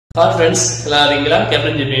Hi friends, எல்லாரும் இருக்கீங்களா?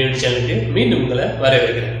 Captain GB சேனலுக்கு மீண்டும் உங்களை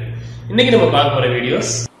வரவேற்கிறேன். இன்னைக்கு நம்ம பார்க்க போற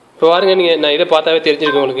வீடியோஸ் இப்போ பாருங்க, நீங்க நான் இதை பார்த்தாவே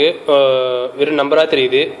தெரிஞ்சிருக்கும் உங்களுக்கு. வெறும் நம்பரா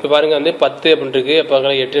தெரியுது. இப்போ பாருங்க வந்து 10 அப்படின்னு இருக்கு, இப்போ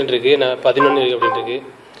 8 இருக்கு, நான் 11 இருக்கு அப்படின்னு இருக்கு.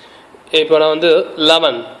 இப்போ நான் வந்து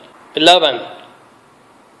 11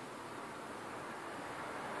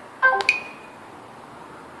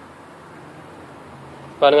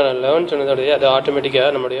 பாருங்க, நான் 11 சொன்னதோடய அது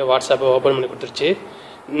ஆட்டோமேட்டிக்காக நம்மளுடைய வாட்ஸ்அப்பை ஓப்பன் பண்ணி கொடுத்துருச்சு.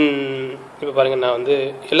 இப்போ பாருங்கள், நான் வந்து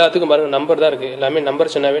எல்லாத்துக்கும் பாருங்கள் நம்பர் தான் இருக்குது. எல்லாமே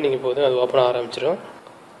நம்பர் சொன்னாவே நீங்கள் போதும், அது ஓப்பன் ஆரம்பிச்சிடும்.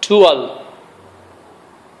 12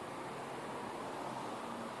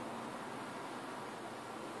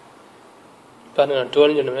 பாருங்கள், நான்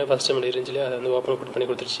 12 சொன்னேன் ஃபஸ்ட் டைம் இருந்துச்சு, அதை வந்து ஓப்பன் பண்ணி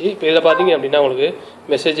கொடுத்துருச்சு. இப்போ இதில் பார்த்தீங்க அப்படின்னா உங்களுக்கு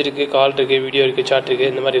மெசேஜ் இருக்குது, கால் இருக்குது, வீடியோ இருக்குது, சாட்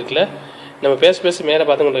இருக்குது, இந்த மாதிரி இருக்குல்ல. நம்ம பேச மேலே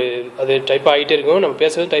பார்த்து உங்களுக்கு அது டைப் ஆகிட்டே இருக்கும். நம்ம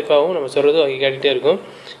பேசுறது டைப் ஆகும், நம்ம சொல்கிறதும் அது கேட்டுகிட்டே இருக்கும்.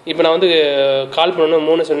 இப்போ நான் வந்து கால் பண்ணணும்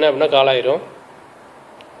 3 சொன்னேன் அப்படின்னா கால் ஆயிரும்.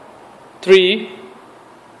 3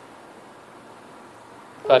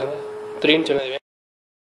 பாருங்க, 3ன்னு சொன்னது.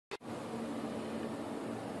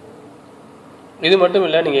 இது மட்டும்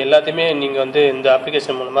இல்லை, நீங்கள் எல்லாத்தையுமே நீங்கள் வந்து இந்த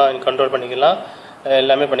அப்ளிகேஷன் மூலமாக கண்ட்ரோல் பண்ணிக்கலாம்,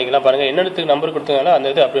 எல்லாமே பண்ணிக்கலாம். பாருங்கள், என்னென்னத்துக்கு நம்பர் கொடுத்தனால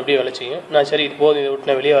அந்த இது அப்படி அப்படியே வேலை செய்யும். நான் சரி இது போதும், இதை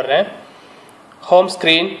விட்டு நான் வெளியே வர்றேன். ஹோம்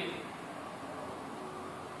ஸ்க்ரீன்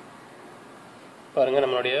பாருங்கள்,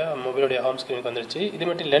 நம்மளுடைய மொபைலுடைய ஹோம் ஸ்க்ரீனுக்கு வந்துருச்சு. இது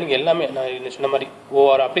மட்டும் இல்லை, நீங்கள் எல்லாமே நான் சொன்ன மாதிரி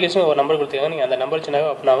ஒவ்வொரு அப்ளிகேஷன் ஒரு நம்பர் கொடுத்தீங்கன்னா நீங்கள் அந்த நம்பர் சொன்னாவே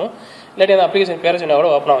ஓப்பன் ஆகும், இல்லாட்டி அந்த அப்ளிகேஷன் பேரை சொன்னால் கூட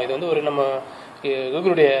ஓப்பன் ஆகும். இது வந்து ஒரு நம்ம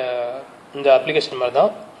கூகுளுடைய இந்த அப்ளிகேஷன் மாதிரி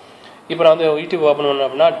தான். இப்போ நான் வந்து யூடியூப் ஓப்பன் பண்ணோம்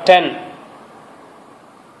அப்படின்னா 10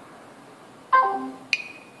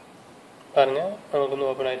 பாருங்கள், நமக்கு வந்து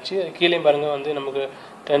ஓப்பன் ஆகிடுச்சு. அது கீழே பாருங்கள் வந்து நமக்கு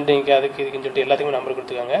ட்ரெண்டிங்க்கு அதுக்கு இதுக்குன்னு சொல்லிட்டு எல்லாத்துக்குமே நம்பர்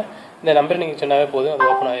கொடுத்துருக்காங்க. இந்த நம்பரை நீங்கள் சொன்னாவே போதும்,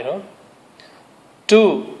 அது ஓப்பன் ஆயிரும். 2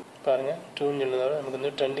 பாருங்கள், 2ன்னு சொன்னதோட நமக்கு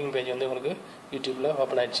வந்து ட்ரெண்டிங் பேஜ் வந்து உங்களுக்கு யூடியூப்பில்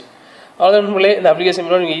ஓப்பன் ஆயிடுச்சு. அவ்வளோதான் நண்பர்களே, இந்த அப்ளிகேஷன்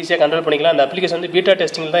மூலம் நீங்கள் ஈஸியாக கண்ட்ரோல் பண்ணிக்கலாம். இந்த அப்ளிகேஷன் வந்து பீட்டா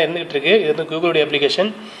டெஸ்டிங்கில் தான் இருந்துகிட்டு இருக்குது. இது வந்து கூகுளுடைய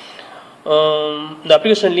அப்ளிகேஷன். இந்த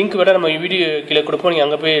அப்ளிகேஷன் லிங்க் விட நம்ம வீடியோ கீழே கொடுப்போம், நீங்கள்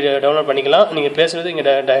அங்கே போய் டவுன்லோட் பண்ணிக்கலாம். நீங்கள் பேசுகிறது இங்கே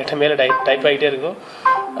டைரெக்டாக மேலே டைப் ஆகிட்டே இருக்கும்.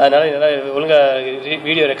 அதனால் என்னால் ஒழுங்காக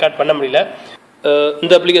வீடியோ ரெக்கார்ட் பண்ண முடியல.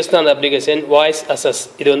 இந்த அப்ளிகேஷன் தான் அந்த அப்ளிகேஷன் வாய்ஸ் அசஸ்.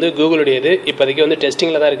 இது வந்து கூகுளுடையது. இப்போதைக்கு வந்து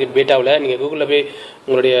டெஸ்டிங்கில் தான் இருக்குது, பீட்டாவில். நீங்கள் கூகுளில் போய்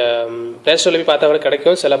உங்களுடைய ப்ளே ஸ்டோரில் போய் பார்த்தா கூட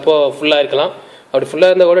கிடைக்கும். சிலப்போ ஃபுல்லாக இருக்கலாம். அப்படி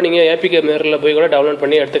ஃபுல்லாக இருந்தால் கூட நீங்கள் ஏபிகே மேரில் போய் கூட டவுன்லோட்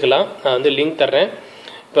பண்ணி எடுத்துக்கலாம். நான் வந்து லிங்க் தர்றேன்.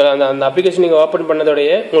 இப்போ அந்த அப்ளிகேஷன் நீங்கள் ஓப்பன்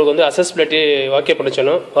பண்ணதோடைய உங்களுக்கு வந்து அசஸ்பிலிட்டி ஓகே பண்ண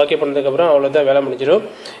சொல்லணும். ஓகே பண்ணதுக்கப்புறம் அவ்வளோதான் வேலை முடிஞ்சிடும்.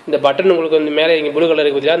 இந்த பட்டன் உங்களுக்கு வந்து மேலே இங்கே ப்ளூ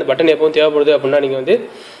கலருக்கு பதிலாக அந்த பட்டன் எப்பவும் தேவைப்படுது அப்படின்னா நீங்கள் வந்து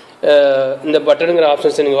இந்த பட்டனுங்கிற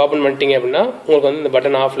ஆப்ஷன்ஸை நீங்கள் ஓப்பன் பண்ணிட்டீங்க அப்படின்னா உங்களுக்கு வந்து இந்த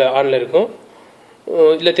பட்டன் ஆனில் இருக்கும்.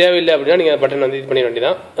 இல்லை தேவையில்லை அப்படின்னா நீங்கள் பட்டன் வந்து இது பண்ண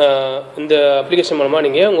வேண்டியதான். இந்த அப்ளிகேஷன் மூலமாக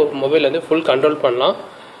நீங்கள் உங்கள் மொபைலில் வந்து ஃபுல் கண்ட்ரோல் பண்ணலாம்.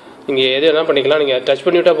 நீங்கள் எது வேணால் பண்ணிக்கலாம். நீங்கள் டச்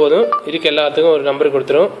பண்ணிவிட்டால் போதும், இதுக்கு எல்லாத்துக்கும் ஒரு நம்பர்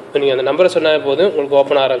கொடுத்துரும். நீங்கள் அந்த நம்பரை சொன்னாலே போதும், உங்களுக்கு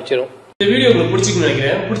ஓப்பன் ஆரம்பிச்சிடும். இந்த வீடியோ உங்களுக்கு பிடிச்சிக்கணும்னு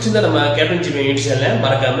நினைக்கிறேன். பிடிச்சிருந்தா நம்ம கேப்டன் ஜிபி யூடியூப் சேனலை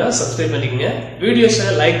மறக்காம சப்ஸ்கிரைப் பண்ணிக்கங்க. வீடியோஸை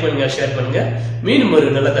லைக் பண்ணுங்க, ஷேர் பண்ணுங்க. மீண்டும்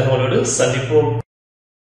ஒரு நல்ல தகவலோடு சந்திப்போம்.